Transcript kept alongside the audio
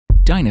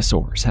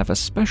Dinosaurs have a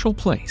special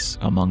place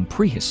among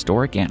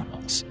prehistoric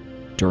animals.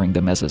 During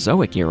the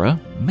Mesozoic era,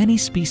 many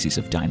species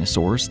of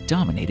dinosaurs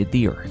dominated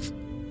the Earth.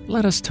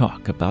 Let us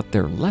talk about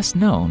their less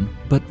known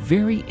but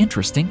very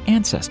interesting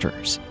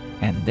ancestors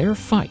and their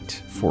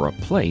fight for a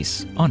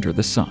place under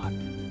the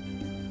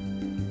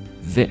sun.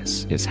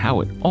 This is how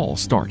it all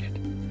started.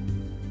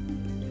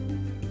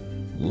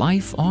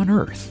 Life on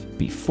Earth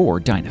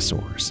before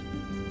dinosaurs.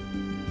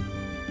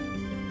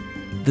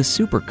 The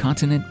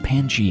supercontinent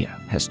Pangaea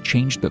has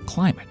changed the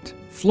climate,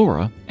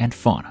 flora, and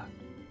fauna.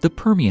 The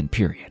Permian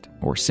period,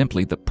 or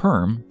simply the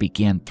Perm,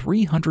 began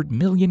 300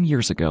 million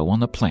years ago on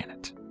the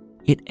planet.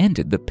 It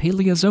ended the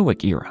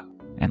Paleozoic era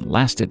and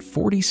lasted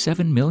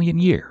 47 million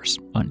years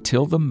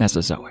until the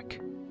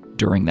Mesozoic.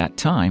 During that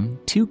time,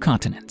 two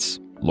continents,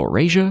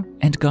 Laurasia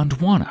and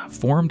Gondwana,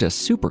 formed a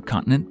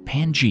supercontinent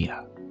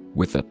Pangaea,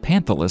 with a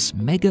panthalous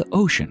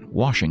mega-ocean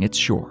washing its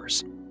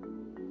shores.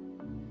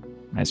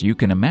 As you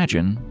can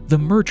imagine, the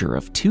merger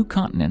of two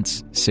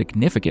continents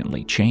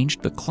significantly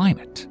changed the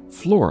climate,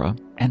 flora,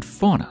 and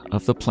fauna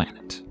of the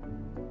planet.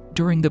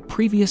 During the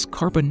previous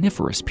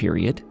Carboniferous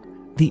period,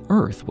 the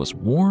Earth was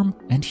warm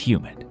and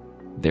humid.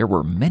 There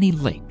were many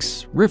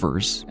lakes,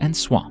 rivers, and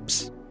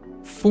swamps.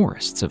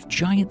 Forests of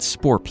giant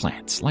spore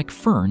plants like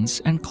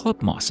ferns and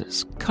club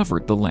mosses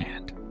covered the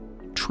land.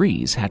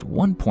 Trees had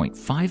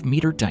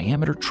 1.5-meter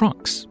diameter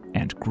trunks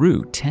and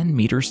grew 10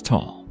 meters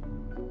tall.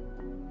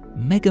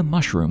 Mega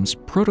mushrooms,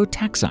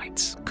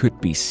 prototaxites, could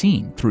be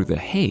seen through the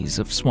haze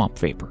of swamp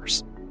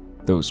vapors.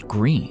 Those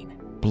green,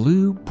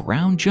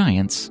 blue-brown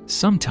giants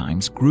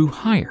sometimes grew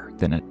higher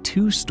than a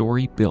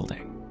 2-story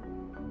building.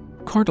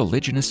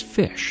 Cartilaginous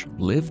fish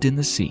lived in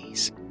the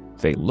seas.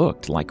 They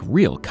looked like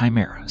real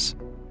chimeras.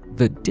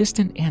 The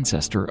distant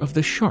ancestor of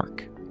the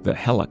shark, the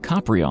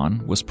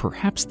helicoprion, was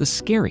perhaps the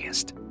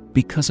scariest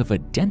because of a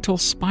dental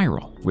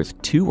spiral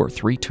with 2 or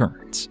 3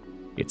 turns.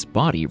 Its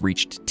body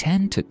reached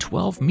 10 to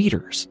 12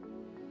 meters,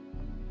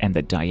 and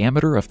the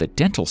diameter of the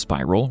dental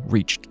spiral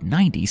reached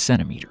 90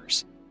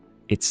 centimeters.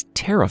 Its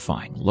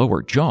terrifying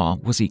lower jaw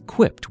was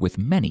equipped with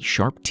many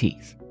sharp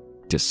teeth.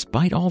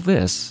 Despite all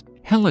this,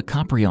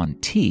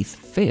 helicoprion teeth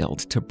failed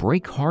to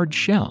break hard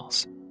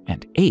shells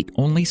and ate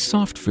only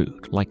soft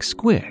food like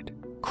squid,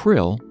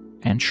 krill,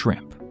 and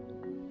shrimp.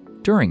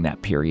 During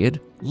that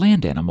period,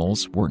 land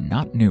animals were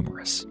not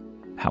numerous.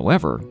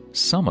 However,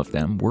 some of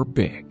them were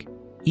big.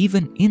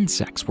 Even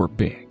insects were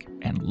big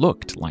and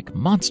looked like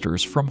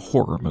monsters from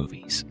horror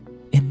movies.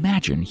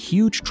 Imagine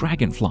huge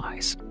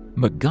dragonflies,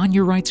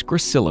 Meganeurites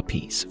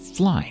gracillipes,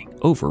 flying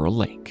over a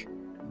lake.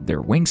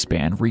 Their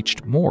wingspan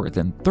reached more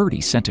than 30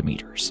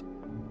 centimeters.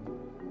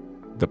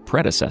 The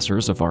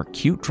predecessors of our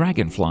cute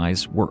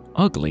dragonflies were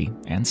ugly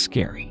and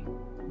scary.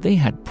 They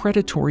had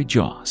predatory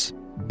jaws,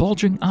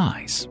 bulging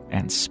eyes,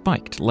 and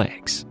spiked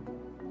legs.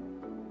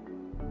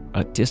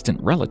 A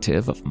distant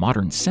relative of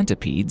modern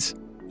centipedes,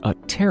 a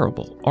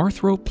terrible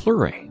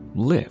arthropleuroid,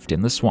 lived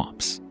in the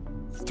swamps.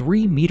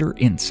 3-meter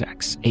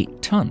insects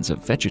ate tons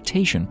of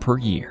vegetation per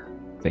year.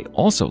 They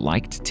also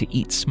liked to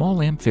eat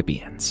small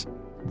amphibians.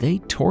 They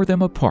tore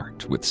them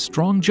apart with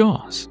strong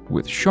jaws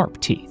with sharp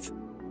teeth.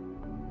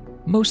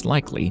 Most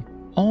likely,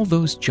 all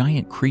those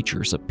giant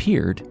creatures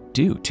appeared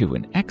due to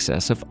an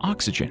excess of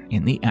oxygen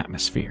in the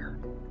atmosphere.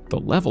 The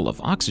level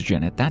of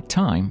oxygen at that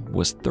time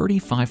was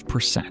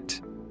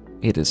 35%.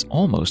 It is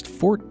almost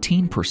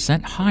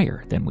 14%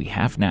 higher than we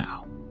have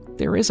now.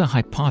 There is a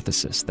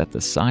hypothesis that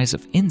the size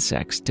of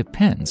insects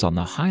depends on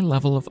the high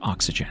level of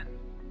oxygen.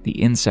 The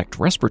insect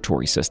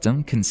respiratory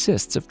system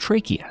consists of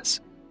tracheas.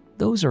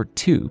 Those are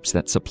tubes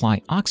that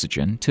supply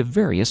oxygen to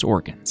various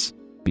organs.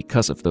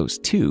 Because of those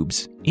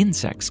tubes,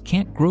 insects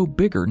can't grow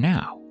bigger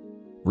now.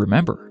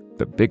 Remember,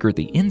 the bigger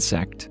the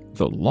insect,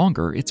 the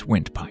longer its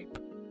windpipe.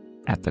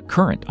 At the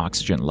current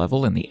oxygen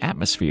level in the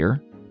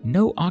atmosphere,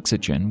 no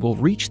oxygen will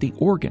reach the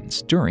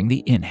organs during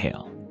the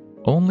inhale.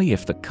 Only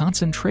if the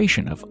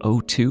concentration of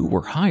O2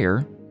 were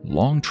higher,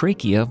 long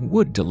trachea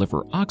would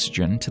deliver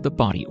oxygen to the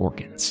body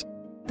organs.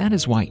 That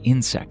is why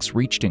insects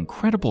reached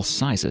incredible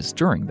sizes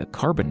during the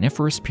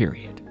Carboniferous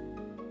period.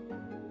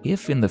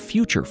 If in the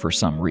future for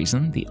some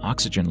reason the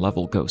oxygen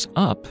level goes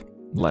up,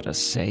 let us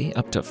say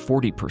up to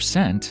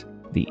 40%,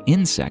 the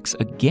insects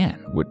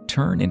again would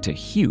turn into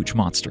huge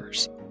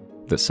monsters.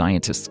 The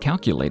scientists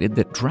calculated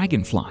that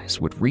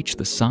dragonflies would reach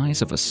the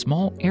size of a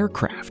small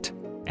aircraft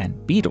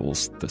and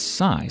beetles the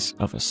size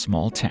of a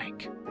small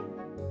tank.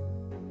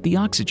 The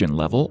oxygen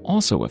level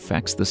also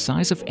affects the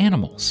size of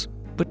animals,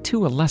 but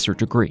to a lesser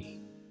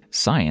degree.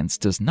 Science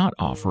does not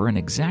offer an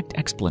exact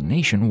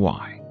explanation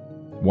why.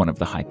 One of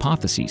the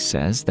hypotheses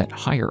says that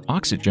higher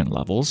oxygen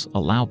levels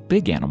allow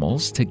big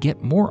animals to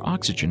get more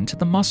oxygen to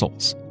the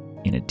muscles.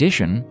 In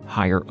addition,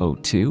 higher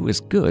O2 is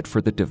good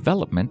for the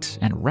development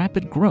and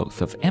rapid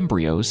growth of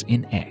embryos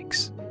in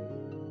eggs.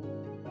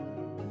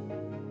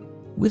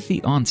 With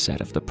the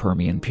onset of the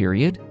Permian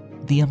period,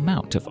 the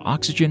amount of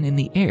oxygen in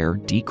the air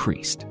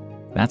decreased.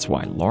 That's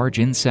why large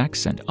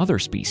insects and other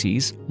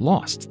species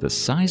lost the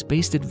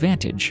size-based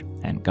advantage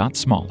and got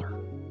smaller.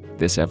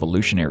 This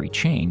evolutionary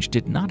change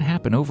did not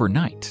happen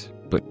overnight.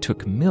 but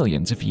took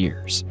millions of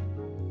years.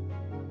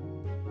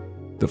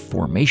 The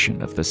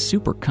formation of the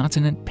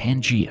supercontinent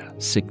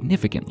Pangaea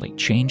significantly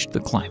changed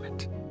the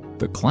climate.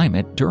 The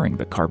climate during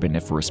the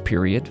Carboniferous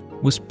period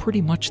was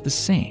pretty much the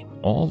same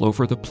all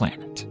over the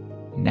planet.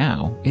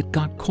 Now it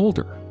got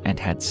colder and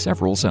had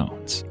several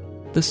zones.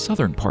 The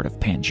southern part of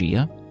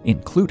Pangaea,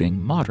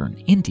 including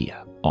modern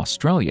India,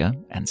 Australia,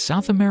 and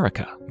South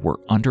America, were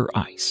under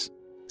ice.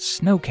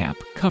 Snowcap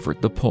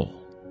covered the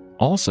pole.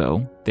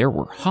 Also, there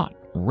were hot,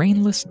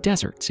 rainless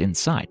deserts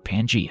inside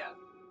Pangaea.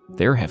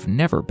 There have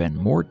never been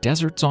more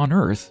deserts on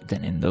Earth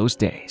than in those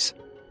days.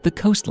 The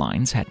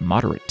coastlines had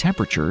moderate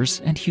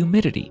temperatures and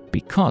humidity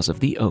because of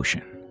the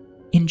ocean.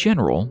 In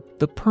general,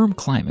 the Perm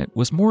climate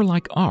was more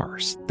like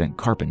ours than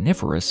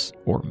Carboniferous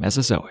or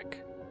Mesozoic.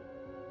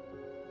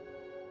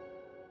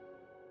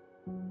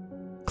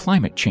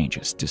 Climate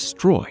changes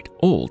destroyed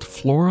old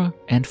flora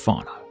and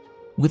fauna.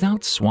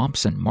 Without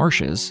swamps and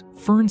marshes,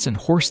 ferns and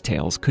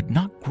horsetails could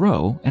not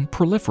grow and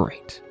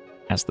proliferate.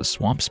 As the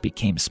swamps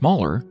became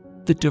smaller,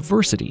 the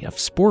diversity of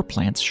spore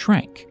plants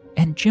shrank,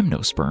 and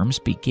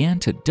gymnosperms began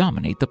to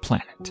dominate the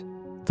planet.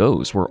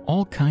 Those were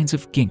all kinds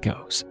of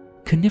ginkgos,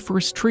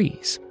 coniferous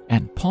trees,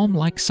 and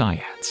palm-like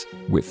cyads,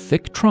 with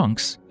thick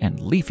trunks and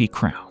leafy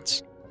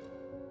crowns.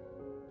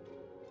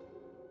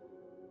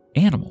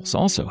 Animals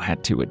also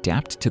had to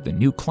adapt to the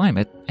new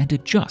climate and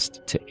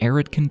adjust to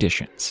arid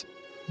conditions.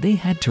 They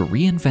had to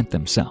reinvent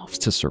themselves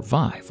to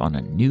survive on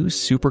a new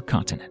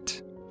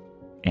supercontinent.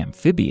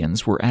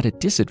 Amphibians were at a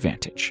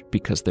disadvantage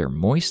because their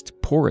moist,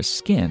 porous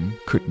skin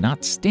could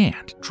not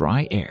stand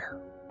dry air.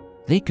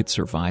 They could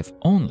survive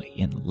only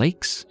in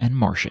lakes and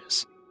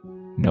marshes.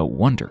 No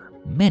wonder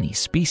many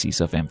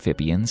species of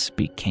amphibians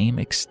became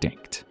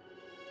extinct.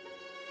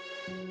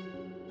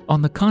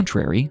 On the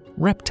contrary,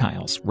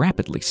 reptiles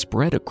rapidly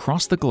spread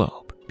across the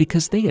globe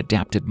because they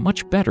adapted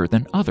much better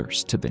than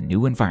others to the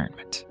new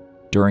environment.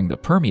 During the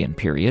Permian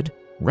period,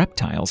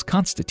 reptiles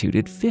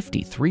constituted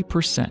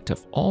 53%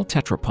 of all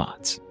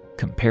tetrapods,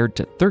 compared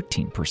to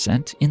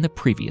 13% in the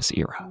previous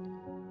era.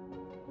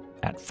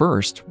 At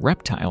first,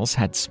 reptiles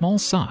had small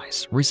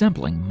size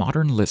resembling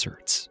modern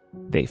lizards.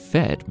 They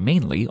fed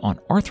mainly on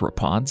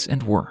arthropods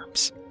and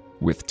worms.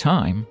 With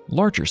time,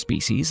 larger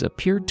species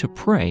appeared to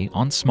prey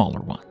on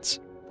smaller ones.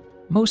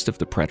 Most of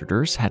the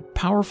predators had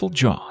powerful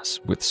jaws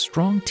with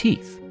strong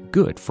teeth,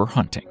 good for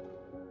hunting.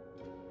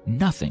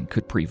 Nothing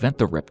could prevent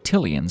the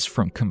reptilians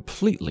from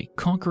completely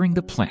conquering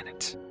the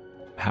planet.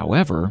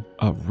 However,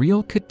 a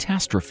real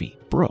catastrophe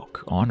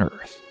broke on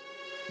Earth.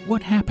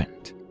 What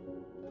happened?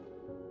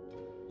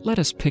 Let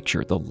us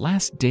picture the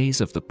last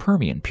days of the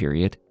Permian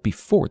period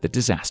before the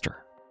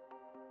disaster.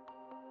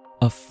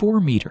 A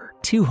 4-meter,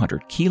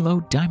 200-kilo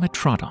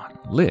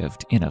Dimetrodon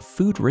lived in a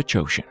food-rich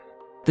ocean.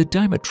 The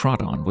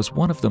Dimetrodon was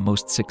one of the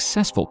most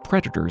successful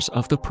predators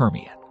of the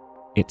Permian.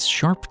 Its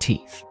sharp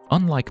teeth,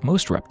 unlike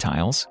most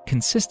reptiles,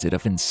 consisted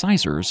of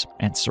incisors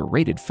and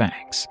serrated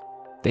fangs.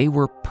 They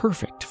were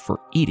perfect for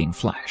eating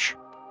flesh.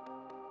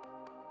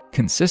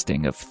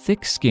 Consisting of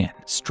thick skin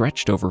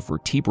stretched over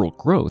vertebral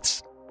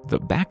growths, the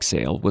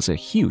backsail was a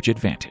huge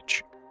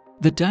advantage.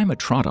 The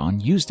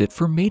Dimetrodon used it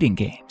for mating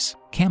games,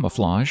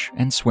 camouflage,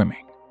 and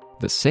swimming.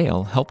 The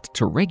sail helped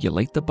to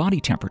regulate the body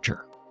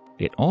temperature.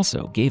 It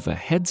also gave a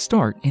head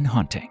start in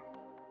hunting.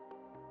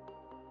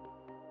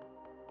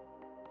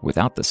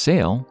 Without the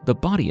sail, the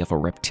body of a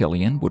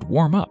reptilian would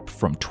warm up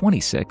from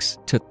 26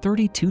 to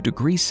 32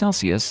 degrees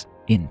Celsius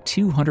in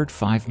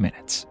 205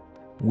 minutes.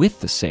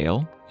 With the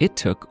sail, it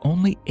took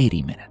only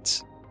 80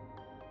 minutes.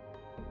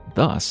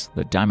 Thus,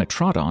 the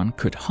Dimetrodon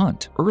could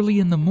hunt early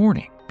in the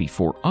morning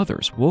before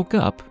others woke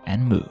up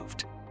and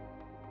moved.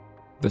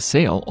 The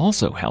sail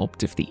also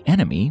helped if the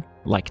enemy,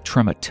 like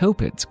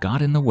trematopids,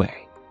 got in the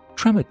way.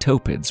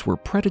 Trematopids were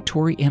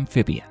predatory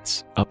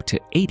amphibians, up to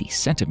 80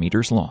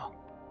 centimeters long.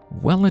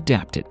 Well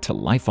adapted to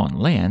life on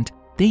land,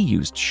 they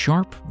used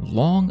sharp,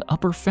 long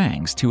upper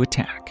fangs to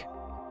attack.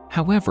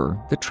 However,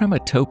 the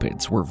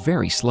trematopids were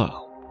very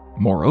slow.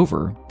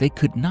 Moreover, they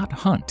could not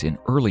hunt in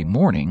early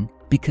morning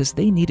because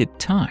they needed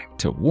time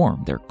to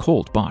warm their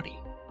cold body.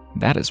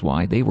 That is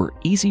why they were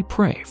easy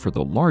prey for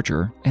the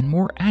larger and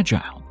more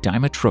agile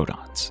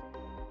Dimetrodons.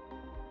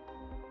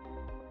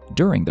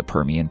 During the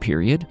Permian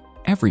period,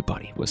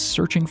 everybody was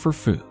searching for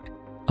food.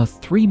 A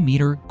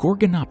 3-meter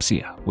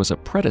Gorgonopsia was a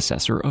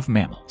predecessor of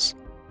mammals.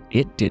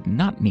 It did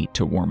not need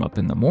to warm up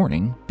in the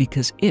morning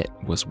because it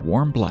was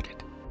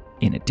warm-blooded.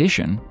 In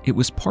addition, it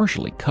was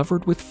partially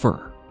covered with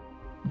fur.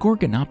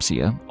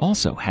 Gorgonopsia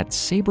also had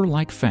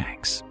saber-like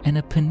fangs and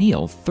a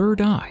pineal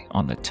third eye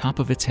on the top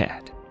of its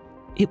head.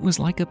 It was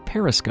like a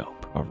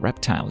periscope a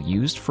reptile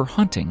used for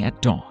hunting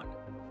at dawn.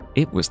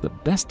 It was the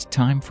best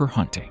time for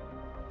hunting.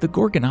 The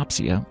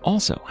Gorgonopsia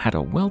also had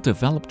a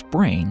well-developed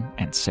brain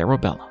and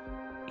cerebellum.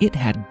 It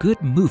had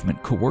good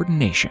movement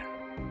coordination.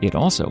 It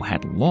also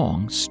had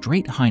long,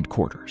 straight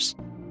hindquarters.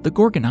 The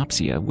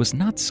Gorgonopsia was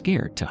not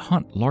scared to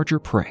hunt larger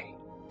prey.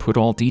 Put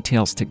all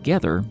details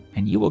together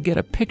and you will get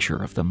a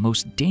picture of the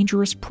most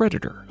dangerous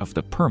predator of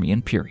the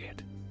Permian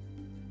period.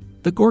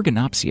 The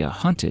Gorgonopsia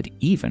hunted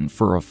even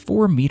for a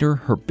 4-meter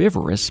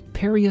herbivorous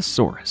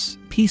Periosaurus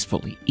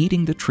peacefully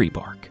eating the tree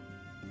bark.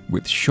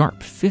 With sharp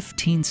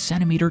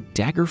 15-centimeter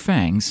dagger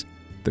fangs,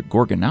 the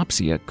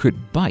Gorgonopsia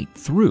could bite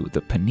through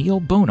the pineal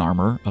bone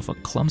armor of a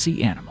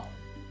clumsy animal.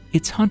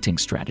 Its hunting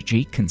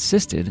strategy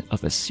consisted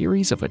of a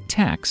series of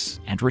attacks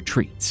and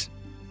retreats.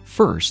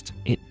 First,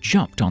 it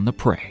jumped on the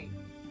prey,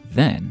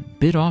 then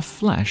bit off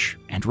flesh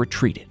and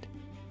retreated.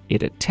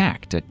 It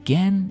attacked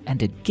again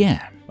and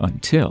again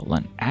until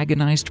an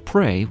agonized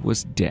prey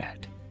was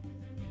dead.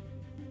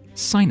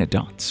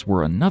 Cynodonts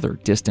were another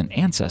distant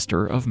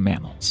ancestor of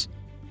mammals.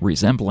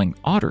 Resembling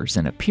otters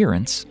in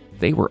appearance,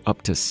 they were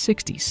up to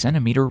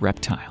 60-centimeter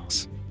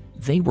reptiles.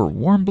 They were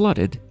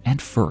warm-blooded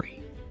and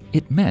furry.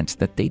 It meant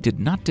that they did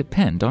not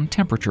depend on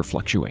temperature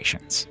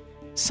fluctuations.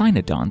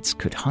 Cynodonts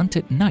could hunt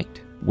at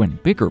night when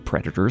bigger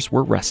predators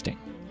were resting.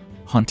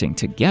 Hunting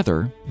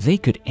together, they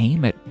could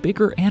aim at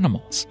bigger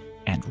animals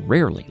and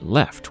rarely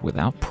left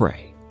without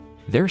prey.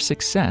 Their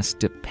success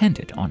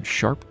depended on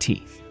sharp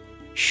teeth.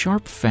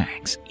 Sharp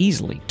fangs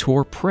easily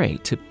tore prey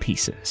to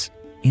pieces.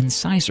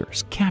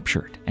 Incisors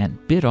captured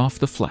and bit off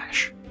the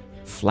flesh.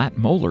 Flat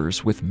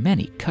molars with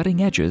many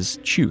cutting edges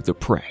chew the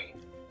prey.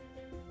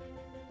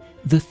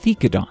 The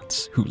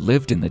thecodonts, who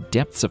lived in the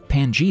depths of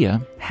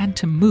Pangaea, had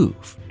to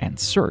move and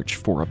search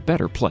for a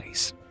better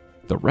place.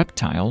 The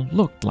reptile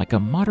looked like a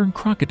modern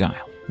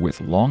crocodile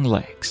with long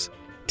legs.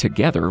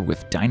 Together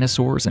with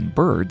dinosaurs and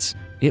birds,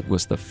 it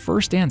was the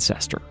first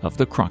ancestor of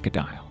the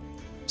crocodile.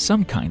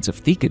 Some kinds of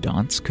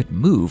thecodonts could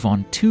move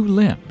on 2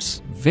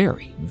 limbs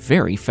very,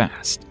 very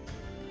fast.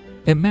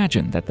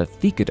 Imagine that the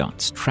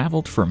thecodonts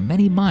traveled for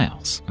many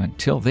miles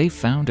until they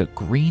found a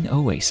green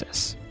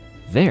oasis.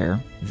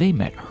 There, they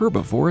met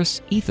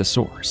herbivorous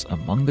ethosaurs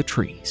among the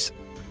trees.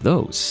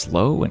 Those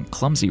slow and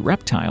clumsy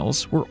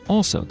reptiles were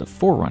also the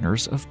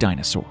forerunners of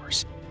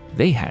dinosaurs.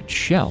 They had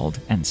shelled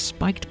and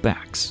spiked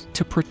backs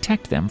to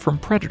protect them from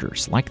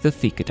predators like the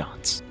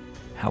thecodonts.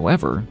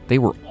 However, they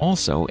were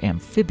also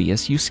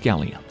amphibious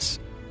euschaliums.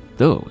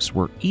 Those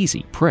were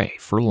easy prey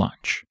for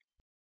lunch.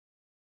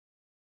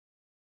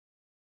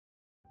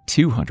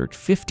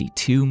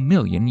 252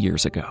 million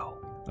years ago,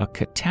 a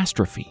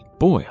catastrophe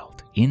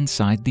boiled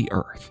inside the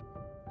Earth.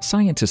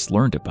 Scientists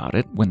learned about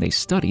it when they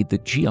studied the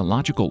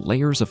geological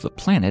layers of the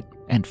planet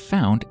and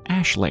found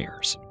ash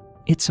layers.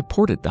 It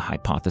supported the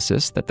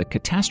hypothesis that the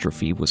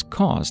catastrophe was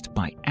caused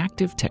by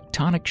active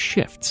tectonic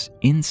shifts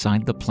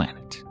inside the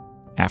planet.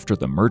 After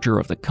the merger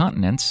of the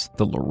continents,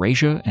 the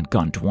Laurasia and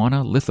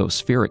Gondwana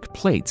lithospheric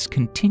plates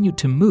continued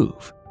to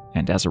move,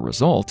 and as a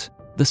result,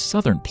 the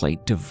southern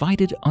plate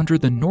divided under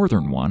the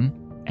northern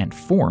one and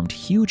formed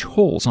huge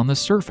holes on the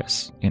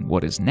surface in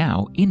what is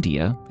now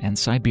India and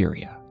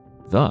Siberia.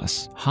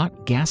 Thus,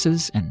 hot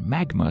gases and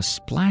magma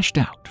splashed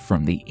out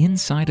from the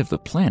inside of the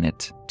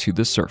planet to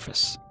the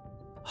surface.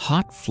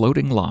 Hot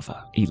floating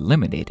lava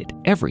eliminated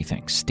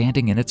everything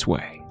standing in its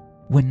way.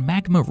 When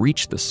magma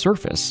reached the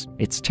surface,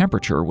 its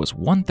temperature was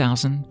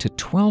 1,000 to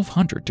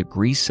 1,200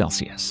 degrees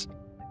Celsius.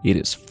 It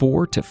is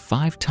 4 to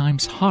 5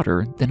 times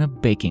hotter than a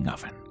baking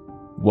oven.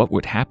 What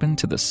would happen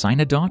to the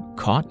cynodont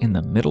caught in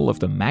the middle of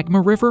the magma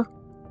river?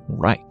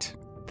 Right,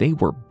 they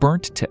were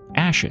burnt to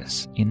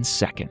ashes in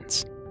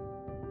seconds.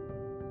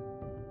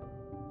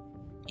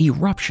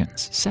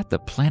 Eruptions set the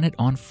planet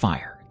on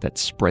fire that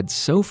spread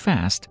so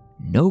fast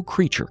no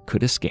creature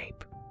could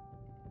escape.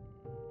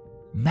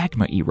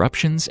 Magma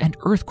eruptions and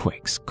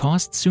earthquakes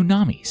caused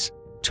tsunamis.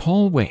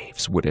 Tall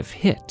waves would have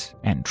hit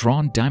and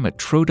drawn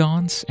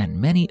dimetrodons and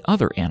many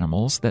other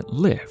animals that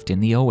lived in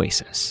the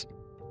oasis.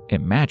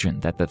 Imagine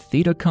that the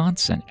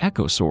thedoconts and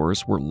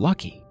echosaurs were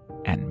lucky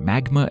and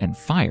magma and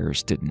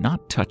fires did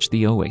not touch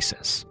the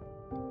oasis.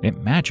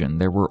 Imagine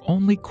there were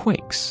only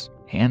quakes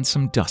and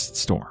some dust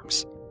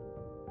storms.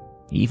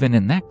 Even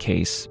in that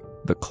case,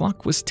 the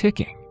clock was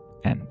ticking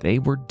and they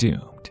were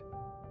doomed.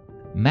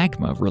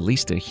 Magma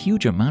released a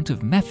huge amount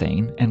of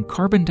methane and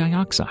carbon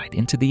dioxide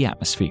into the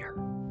atmosphere.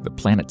 The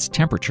planet's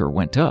temperature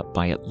went up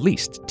by at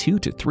least 2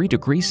 to 3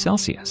 degrees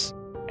Celsius,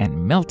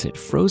 and melted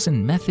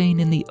frozen methane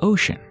in the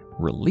ocean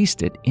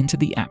released it into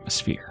the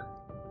atmosphere.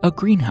 A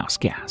greenhouse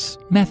gas,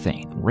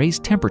 methane,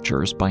 raised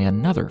temperatures by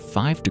another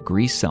 5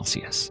 degrees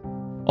Celsius.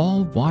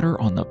 All water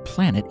on the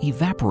planet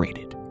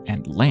evaporated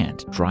and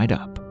land dried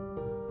up.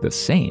 The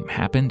same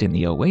happened in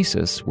the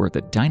oasis where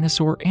the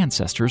dinosaur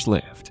ancestors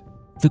lived.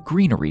 The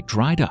greenery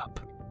dried up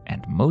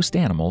and most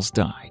animals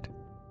died.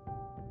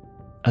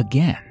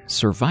 Again,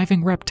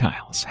 surviving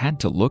reptiles had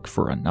to look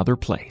for another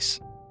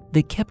place.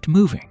 They kept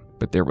moving,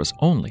 but there was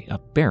only a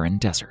barren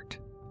desert.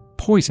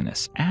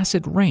 Poisonous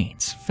acid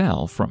rains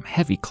fell from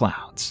heavy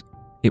clouds.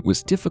 It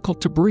was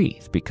difficult to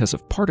breathe because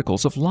of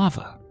particles of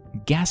lava,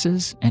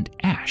 gases, and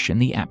ash in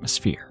the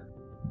atmosphere.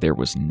 There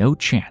was no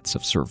chance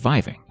of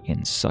surviving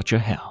in such a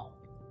hell.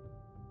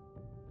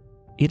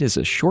 It is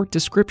a short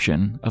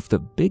description of the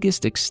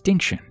biggest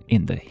extinction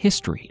in the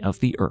history of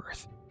the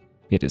Earth.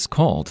 It is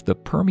called the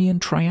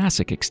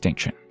Permian-Triassic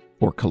extinction,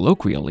 or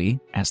colloquially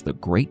as the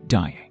Great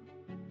Dying.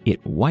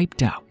 It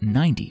wiped out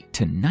 90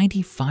 to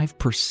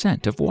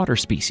 95% of water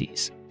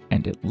species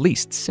and at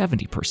least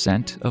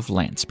 70% of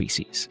land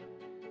species.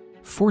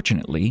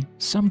 Fortunately,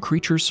 some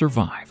creatures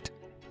survived,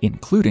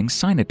 including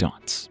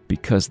cynodonts,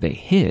 because they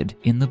hid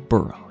in the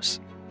burrows.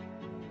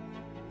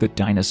 The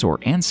dinosaur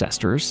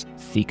ancestors,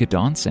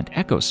 thecodonts and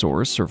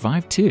echosaurs,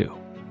 survived too.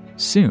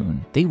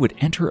 Soon, they would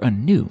enter a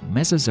new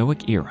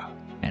Mesozoic era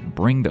and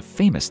bring the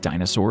famous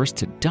dinosaurs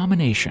to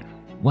domination,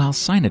 while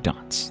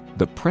cynodonts,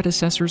 the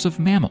predecessors of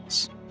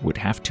mammals, would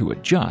have to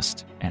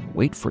adjust and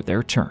wait for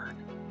their turn.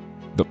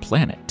 The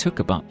planet took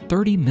about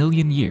 30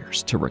 million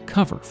years to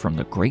recover from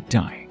the Great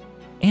Dying.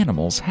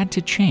 Animals had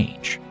to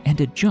change and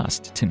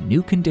adjust to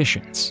new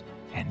conditions,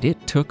 and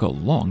it took a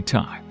long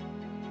time.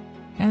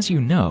 As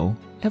you know,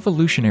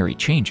 evolutionary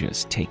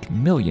changes take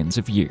millions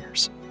of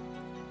years,